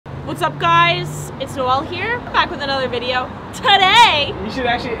What's up, guys? It's Noelle here, back with another video. Today, you should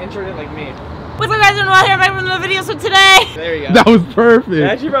actually intro it like me. what's up, guys? I'm Noelle here, back with another video. So today, there you go. That was perfect. It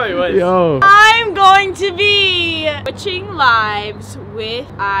actually probably was. Yo. I'm going to be switching lives with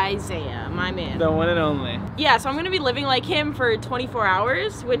Isaiah, my man. The one and only. Yeah, so I'm gonna be living like him for 24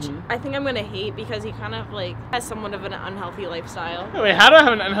 hours, which I think I'm gonna hate because he kind of like has somewhat of an unhealthy lifestyle. Wait, how do I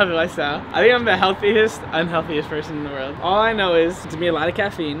have an unhealthy lifestyle? I think I'm the unhealthiest person in the world. All I know is to be a lot of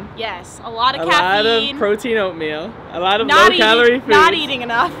caffeine. Yes, a lot of a caffeine. A lot of protein oatmeal. A lot of not low-calorie food. Not eating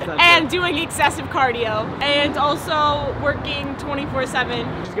enough. That's And it. doing excessive cardio. And also working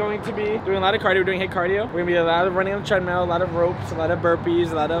 24/7. She's going to be doing a lot of cardio. We're doing HIIT cardio. We're going to be a lot of running on the treadmill, a lot of ropes, a lot of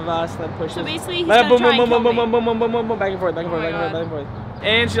burpees, a lot of sled pushes. So basically, he's gonna try and kill me. Boom, back and forth, back and forth, back and forth, back and forth.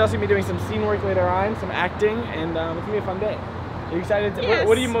 And she's also going to be doing some scene work later on, some acting, and it's going to be a fun day. Are you excited? Yes.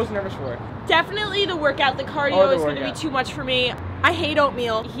 What are you most nervous for? Definitely the workout. The cardio is going to be too much for me. I hate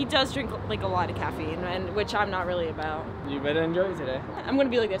oatmeal. He does drink like a lot of caffeine, and which I'm not really about. You better enjoy it today. I'm going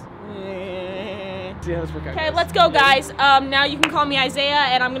to be like this. See how this workout Okay, goes. let's go, guys. Now you can call me Isaiah,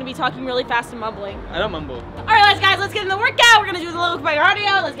 and I'm going to be talking really fast and mumbling. I don't mumble. All right, guys, let's get in the workout. We're going to do a little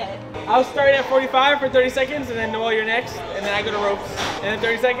cardio. Let's get it. I'll start at 45 for 30 seconds, and then Noelle, you're next, and then I go to ropes. And then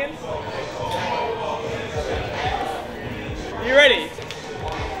 30 seconds. You ready?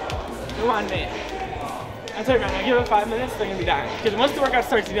 Come on, man. I tell you, man, I give it 5 minutes, they're gonna be dying. Because once the workout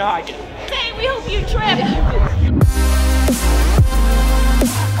starts, you know how I get. Hey, we hope you trip.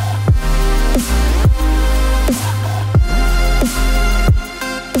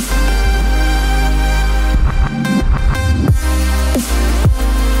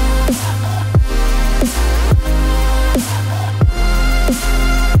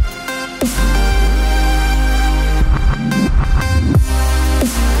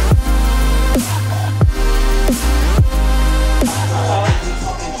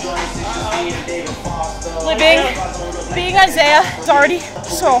 Being Isaiah, it's already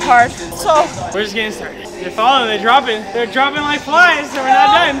so hard. So we're just getting started. They're falling, they're dropping like flies, so we're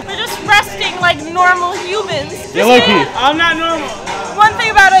not done. We're just resting like normal humans. You're lucky. I'm not normal. One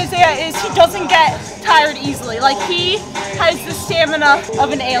thing about Isaiah is he doesn't get tired easily. Like he has the stamina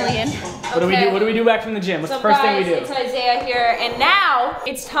of an alien. What do we do? What do we do back from the gym? What's the first thing we do? It's Isaiah here, and now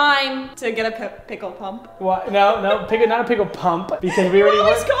it's time to get a pickle pump. What? No, not a pickle pump because we already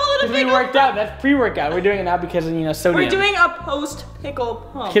worked out. That's pre-workout. We're doing it now because of sodium. We're doing a post-pickle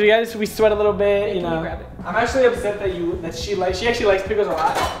pump. Okay, guys, we sweat a little bit, you know. Grab it? I'm actually upset that she actually likes pickles a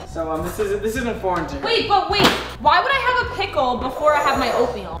lot. So this isn't foreign to her. Wait, why would I have a pickle before I have my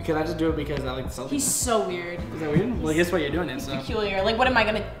oatmeal? Because I just do it because I like the salty. He's so weird. Is that weird? Well, guess what? You're doing it. So. Peculiar. Like, what am I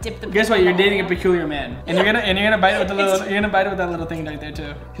gonna dip the? Guess what? You're dating a peculiar man, and you're gonna bite it with the little. You're gonna bite it with that little thing right there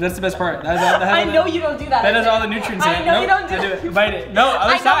too. Because that's the best part. I know you don't do that. That has all the nutrients in it. I know you don't do that. that. Bite it. No,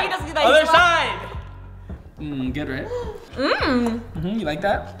 other side. I know he doesn't do that. Other side. Good, right? You like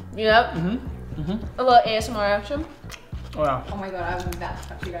that? Yep. A little ASMR action. Oh yeah. Oh my god, I was about to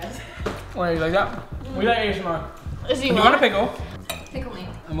touch you guys. Oh, you like that? We like ASMR. Is he You want a pickle? Pickle me.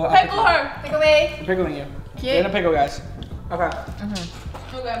 Pickle her. Pickle me. I'm pickling you. Cute. Get a pickle, guys. Okay.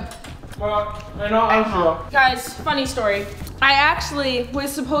 Okay. Well, I know I'm Guys, funny story. I actually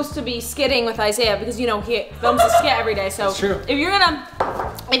was supposed to be skidding with Isaiah because he films a skit every day. So That's true. if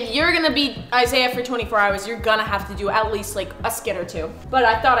you're gonna be Isaiah for 24 hours, you're gonna have to do at least like a skit or two. But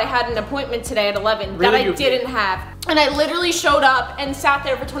I thought I had an appointment today at 11 that I didn't have. And I literally showed up and sat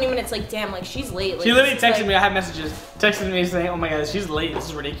there for 20 minutes like, damn, like she's late. Like, she literally texted me, I have messages, texted me saying, oh my god, she's late, this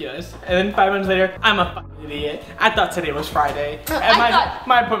is ridiculous. And then 5 minutes later, I'm a fucking idiot. I thought today was Friday. And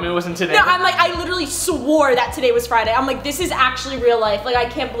my appointment wasn't today. No, I'm like, I literally swore that today was Friday. I'm like, this is actually real life. Like, I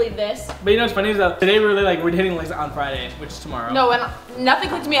can't believe this. But you know what's funny is that today we're hitting like on Friday, which is tomorrow. No, and nothing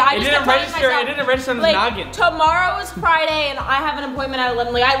clicked to me. It didn't register on the noggin. Tomorrow is Friday, and I have an appointment at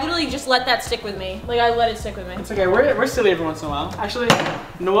 11. Like, I literally just let that stick with me. Like, I let it stick with me. It's okay, we're silly every once in a while. Actually,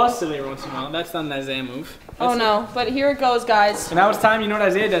 Noelle's silly every once in a while. That's not an Isaiah move. Oh no, but here it goes, guys. And now it's time, you know what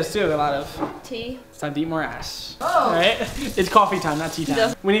Isaiah does too, a lot of. Tea. It's time to eat more ass. Oh. Alright? It's coffee time, not tea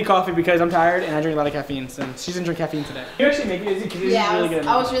time. We need coffee because I'm tired and I drink a lot of caffeine, so she doesn't drink caffeine today. You actually make it easy because Izzy's really good at it.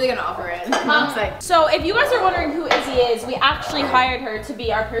 I was really gonna offer it. So if you guys are wondering who Izzy is, we actually hired her to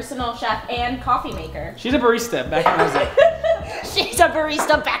be our personal chef and coffee maker. She's a barista back in Aussie. She's a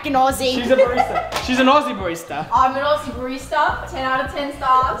barista back in Aussie. She's a barista. She's an Aussie barista. I'm an Aussie barista, 10 out of 10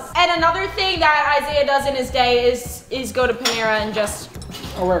 stars. And another thing that Isaiah does in his day is go to Panera and just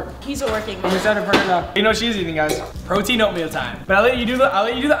work. He's a working I'm man. excited for her now. You know what she's eating, guys? Protein oatmeal time. But I'll let you do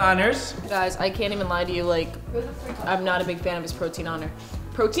the honors. Guys, I can't even lie to you. Like, I'm not a big fan of his protein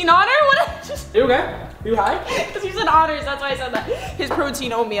protein honor? What? You okay? You high? Because you said honors, that's why I said that. His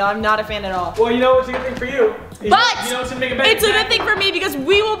protein oatmeal, I'm not a fan at all. Well, you know what's a good thing for you? But you know what's gonna make it better? it's a good thing for me because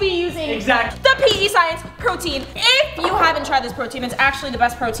we will be using the PE Science protein. If you haven't tried this protein, it's actually the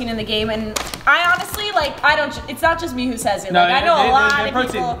best protein in the game. And I honestly, like, it's not just me who says it. No, like, I know a lot of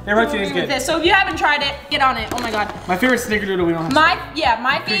protein. people Their protein who is agree with good. this. So if you haven't tried it, get on it. Oh my God. My favorite snickerdoodle we don't have.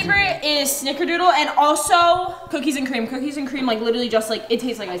 My favorite is snickerdoodle and also cookies and cream. Cookies and cream, like literally just like, it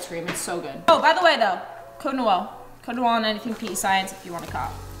tastes like ice cream. It's so good. Oh, by the way though, code Noelle. Code Noelle on anything PE Science if you want to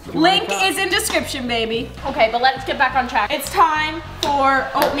cop. Link is in description, baby. Okay, but let's get back on track. It's time for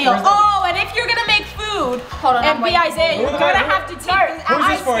oatmeal. Oh, and if you're gonna make food and be Isaiah, you're gonna have to take this. Who's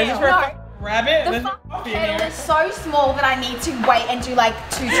this for? Is this for a rabbit? The kettle is so small that I need to wait and do like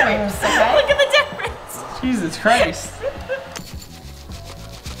 2 trips, okay? Look at the difference. Jesus Christ.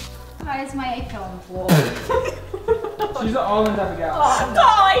 Why is my egg fell on the floor? She's all in type of gal. Oh,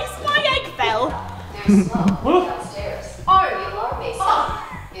 guys, my egg fell. There's smoke upstairs. Oh. The alarm may sound.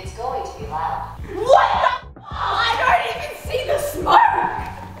 It's going to be loud. What the? I don't even see the smoke!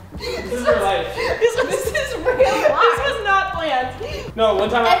 This is real life. This is real life. This was not planned. No, one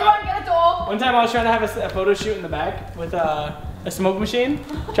time Everyone get a door! One time I was trying to have a photo shoot in the back with a smoke machine,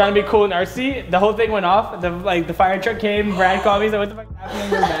 trying to be cool and artsy. The whole thing went off. The fire truck came. Brad called me. Said, "What the fuck is happening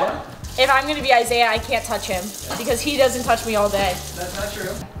in your bed?" If I'm gonna be Isaiah, I can't touch him because he doesn't touch me all day. That's not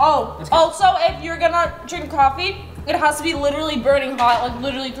true. Oh, also, if you're gonna drink coffee, it has to be literally burning hot, like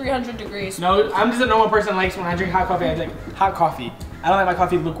literally 300 degrees. No, I'm just a normal person. Likes when I drink hot coffee, I drink hot coffee. I don't like my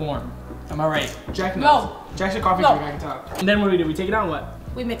coffee lukewarm. Am I right? Jack knows. No. Jack's a coffee drinker. I can talk. And then what do? We take it out. What?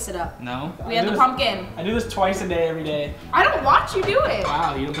 We mix it up. No. We have the pumpkin. I do this twice a day, every day. I don't watch you do it.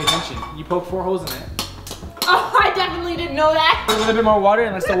 Wow, you don't pay attention. You poke 4 holes in it. Oh, I definitely didn't know that. A little bit more water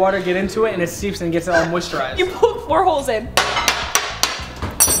and lets the water get into it and it seeps and gets it all moisturized. You poke 4 holes in.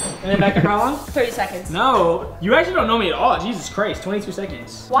 And then back in how long? 30 seconds. No, you actually don't know me at all. Jesus Christ, 22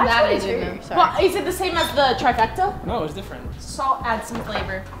 seconds. Why That I 22? didn't know, sorry. Well, is it the same as the trifecta? No, it's different. Salt adds some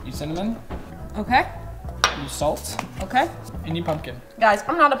flavor. You cinnamon, Okay. you salt, Okay. and you pumpkin. Guys,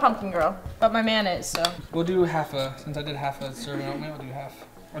 I'm not a pumpkin girl, but my man is, so. We'll do since I did half a serving oatmeal, we'll do half.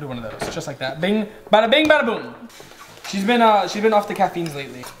 We'll do one of those, just like that. Bing, bada bing, bada boom. She's been off the caffeines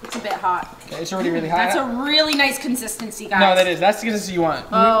lately. It's a bit hot. Okay, it's already really hot. That's a really nice consistency, guys. No, that's the consistency you want.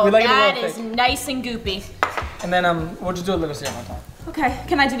 Oh, we like that it a is little thick. nice and goopy. And then we'll just do a little syrup on top. Okay,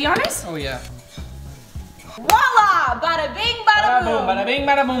 can I do the honors? Oh yeah. Voila! Bada bing, bada boom. Bada bing,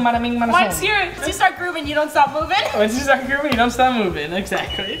 bada boom, bada bing, bada Once boom. you start grooving, you don't stop moving. Once you start grooving, you don't stop moving.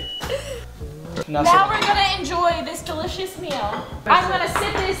 Exactly. Now we're gonna enjoy this delicious meal. I'm gonna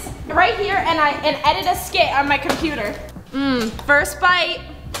sit this right here and edit a skit on my computer. First bite.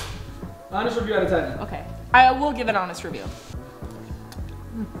 Honest review out of 10. Okay, I will give an honest review.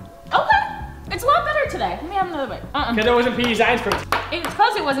 Okay, it's a lot better today. Let me have another bite. Because there wasn't PE Science protein. It's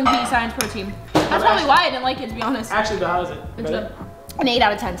because it wasn't PE Science protein. That's probably why I didn't like it, to be honest. Actually, but how is it? It's Better? an 8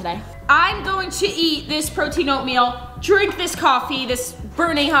 out of 10 today. I'm going to eat this protein oatmeal, drink this coffee, this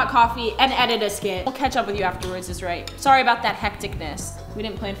burning hot coffee, and edit a skit. We'll catch up with you afterwards, is right. Sorry about that hecticness. We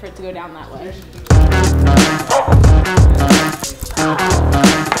didn't plan for it to go down that way.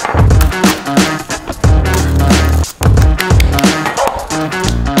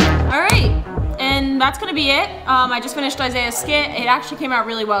 That's gonna be it. I just finished Isaiah's skit. It actually came out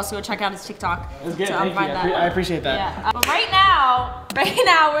really well, so go check out his TikTok. It was good, to thank you. find that. I appreciate that. Yeah. But right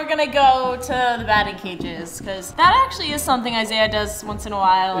now we're gonna go to the batting cages because that actually is something Isaiah does once in a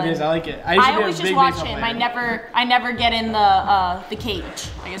while. It is. I like it. I always just watch him. I never get in the cage.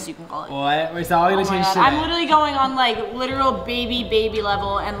 I guess you can call it. What? Wait, so all gonna change today? I'm literally going on like literal baby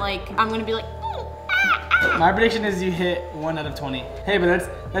level, and like I'm gonna be like. My prediction is you hit 1 out of 20. Hey, but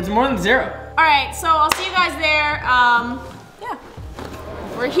that's more than 0. All right, so I'll see you guys there. Yeah.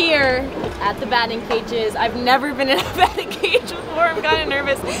 We're here at the batting cages. I've never been in a batting cage before. I'm kind of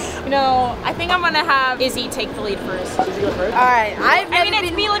nervous. No, I think I'm gonna have Izzy take the lead first. Izzy go first? All right, I mean,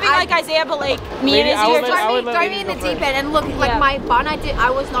 it's me living like Isaiah, but like me and Izzy are just. Throw me in the deep end. And look, like my bun, I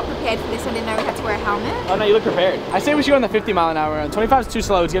was not prepared for this. I didn't know we had to wear a helmet. Oh no, you look prepared. I say we should go on the 50 mile an hour. 25 is too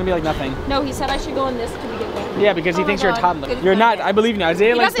slow. It's gonna be like nothing. No, he said I should go in this to begin with. Yeah, because he thinks you're a toddler. You're not. I believe you.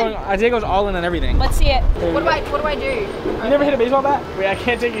 Isaiah Isaiah goes all in on everything. Let's see it. What do I do? You never hit a baseball bat? Wait, I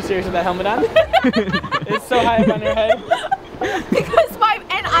can't take you serious with that helmet on. It's so high up on your head. Because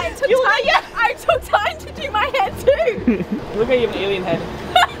I took time to do my head too. Look at you have an alien head.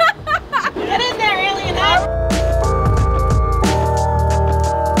 Get in there, alien head.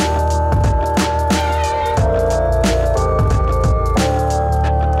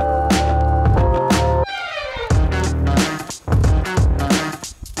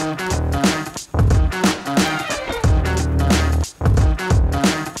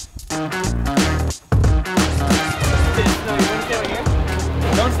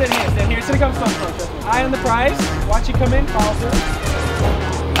 eye on the prize. Watch you come in, follow through.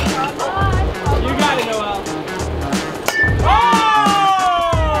 You got it, Noelle.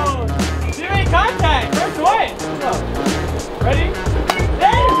 Oh! You made contact. First one. Ready?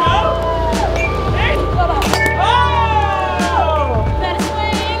 There you go. There you go. Oh!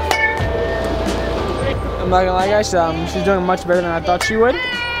 I'm not gonna lie, guys. She's doing much better than I thought she would.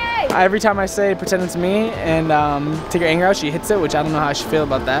 Every time I say pretend it's me and take her anger out, she hits it, which I don't know how I should feel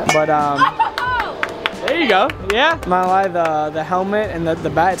about that. But there you go. Yeah. I'm not gonna lie, the helmet and the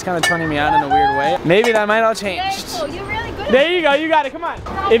bat, it's kind of turning me on in a weird way. Maybe that might all change. You're really good. There you go. You got it. Come on.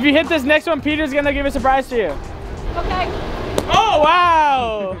 If you hit this next one, Peter's gonna give a surprise to you. Okay. Oh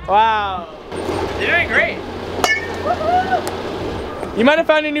wow! Wow. You're doing great. You might have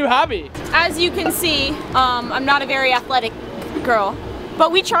found a new hobby. As you can see, I'm not a very athletic girl,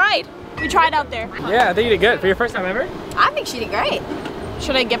 but we tried. We tried out there. Yeah, I think you did good for your first time ever. I think she did great.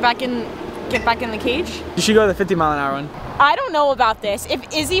 Should I get back in the cage? You should go to the 50-mile-an-hour one. I don't know about this. If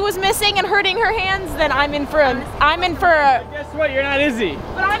Izzy was missing and hurting her hands, then I'm in for a. Guess what? You're not Izzy.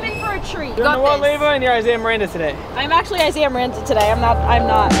 But I'm in for a treat. You're Noelle Leva and you're Isaiah Miranda today. I'm actually Isaiah Miranda today. I'm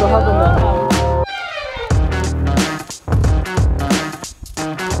not. So help him though.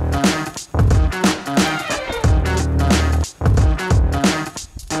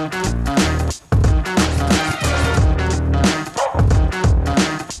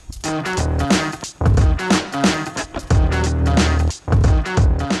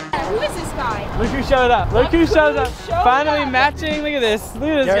 Look who showed up. Look who shows up. Finally matching. Look at this. Look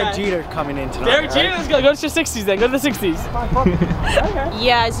at this Derek guy. Jeter coming in tonight. Derek Jeter, let's go. Go to your 60s then. Go to the 60s. Okay.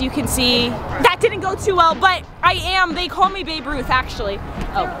 Yeah, as you can see, that didn't go too well, but they call me Babe Ruth, actually.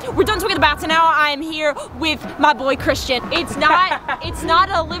 Oh, we're done talking about, so now I'm here with my boy Christian. It's not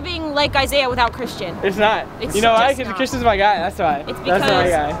a living like Isaiah without Christian. It's not. It's you know why? just Because not. Christian's my guy. That's why. It's because that's my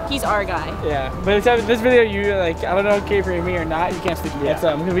guy. he's our guy. Yeah, but it's, this video, you like, I don't know, okay for me or not. You can't stick to me. That's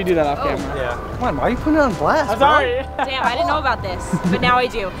because we do that off camera. Yeah. Come on, why are you putting it on blast? I'm sorry. Damn, I didn't know about this, but now I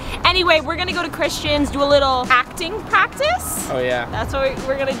do. Anyway, we're gonna go to Christian's, do a little acting practice. Oh yeah. That's what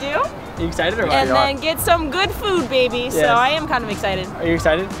we're gonna do. Are you excited or what? And then get some good food, baby. Yes. So I am kind of excited. Are you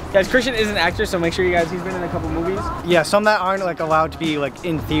excited? Guys, Christian is an actor, so make sure you guys, he's been in a couple movies. Yeah, some that aren't like allowed to be like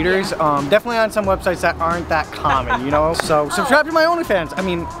in theaters. Yeah. Definitely on some websites that aren't that common, you know? So subscribe to my OnlyFans. I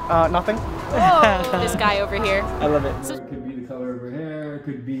mean, nothing. Whoa, this guy over here. I love it. It could be the color of her hair, it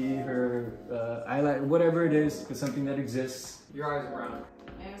could be her eyeliner, whatever it is, it's something that exists. Your eyes are brown.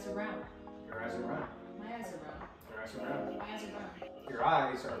 My eyes are brown. Your eyes are brown. My eyes are brown. Your eyes are brown. My eyes are brown. Your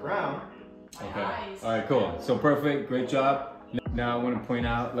eyes are brown. Okay. Alright, cool. So perfect, great job. Now I want to point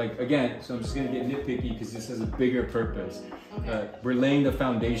out, like, again, so I'm just going to get nitpicky because this has a bigger purpose. Okay. We're laying the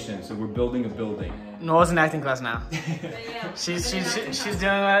foundation, so we're building a building. Noelle's in acting class now. she's doing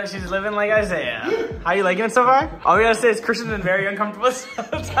she's living like Isaiah. How you liking it so far? All we gotta say is Christian's been very uncomfortable this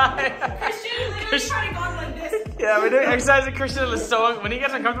whole time. Christian literally trying to go like this. Yeah, we're doing exercise and Christian is so, when he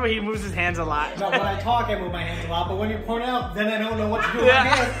gets uncomfortable, he moves his hands a lot. No, when I talk, I move my hands a lot, but when you point out, then I don't know what to do with my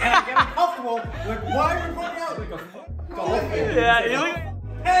hands, and I get uncomfortable. Like, why are you pointing out? Like a dolphin. Yeah, you look.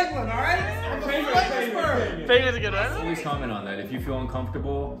 Penguin, alright? Penguin's a good one. Always comment on that. If you feel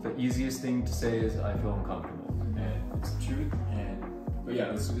uncomfortable, the easiest thing to say is, I feel uncomfortable. And it's the truth. But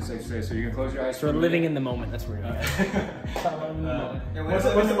yeah, let's do this exercise. So you're gonna close your eyes. We're living in the moment, that's weird. What's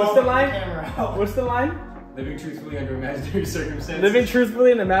the line? What's the line? Living truthfully under imaginary circumstances. Living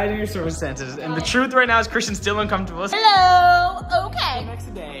truthfully in imaginary circumstances. And the truth right now is Christian's still uncomfortable. Hello. Okay.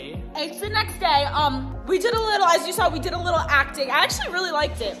 Next day. It's the next day. We did a little, as you saw, we did a little acting. I actually really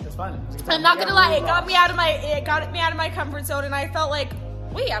liked it. It's fun. I'm not gonna lie, it got me out of my comfort zone, and I felt like,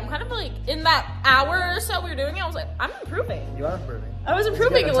 wait, I'm kind of like in that hour or so we were doing it. I was like, I'm improving. You are improving. I was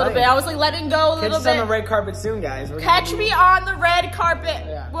improving a little bit. I was like letting go a little bit. Catch us on the red carpet soon, guys. Catch me on the red carpet.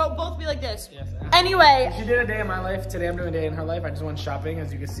 Yeah. We'll both be like this. Yes. Anyway. She did a day in my life. Today I'm doing a day in her life. I just went shopping,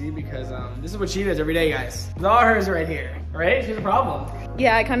 as you can see, because this is what she does every day, guys. It's all hers right here, right? She's a problem.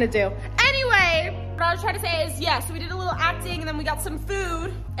 Yeah, I kind of do. Anyway, what I was trying to say is, yeah, so we did a little acting, and then we got some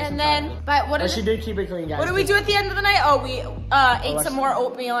food, and then, but what did she did keep it clean, guys. What did we do at the end of the night? Oh, we ate some more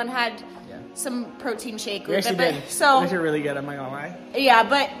oatmeal and had some protein shake. We actually did. So it's actually really good. I'm not gonna lie. Yeah,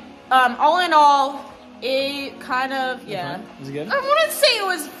 but all in all, it kind of Was it good? I wouldn't say it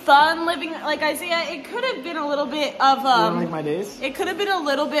was fun living like Isaiah. It could have been a little bit of You don't like my days? It could have been a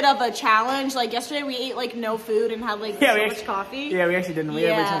little bit of a challenge. Like yesterday, we ate like no food and had like so much coffee. Yeah, we actually didn't. We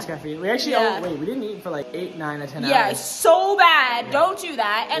had way too much caffeine. We actually we didn't eat for like 8, 9, or 10 hours. Yeah, so bad. Yeah. Don't do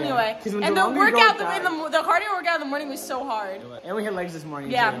that. Anyway, and the workout, the cardio workout in the morning was so hard. And we had legs this morning.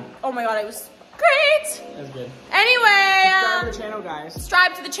 Yeah. Too. Oh my god, it was Great. That's good. Anyway, Subscribe to the channel, guys.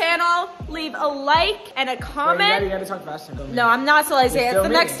 subscribe to the channel, leave a like and a comment. You gotta talk faster. Go, No, I'm not still Isaiah. It's the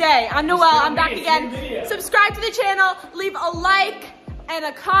next day. I'm Noelle. I'm back Video. again. Subscribe to the channel, leave a like and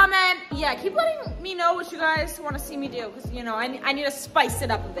a comment. Yeah, keep letting me know what you guys want to see me do, because you know I need to spice it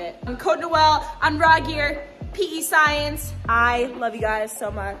up a bit. I'm Code Noelle. I'm raw gear, PE science. I love you guys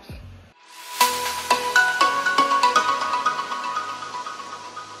so much.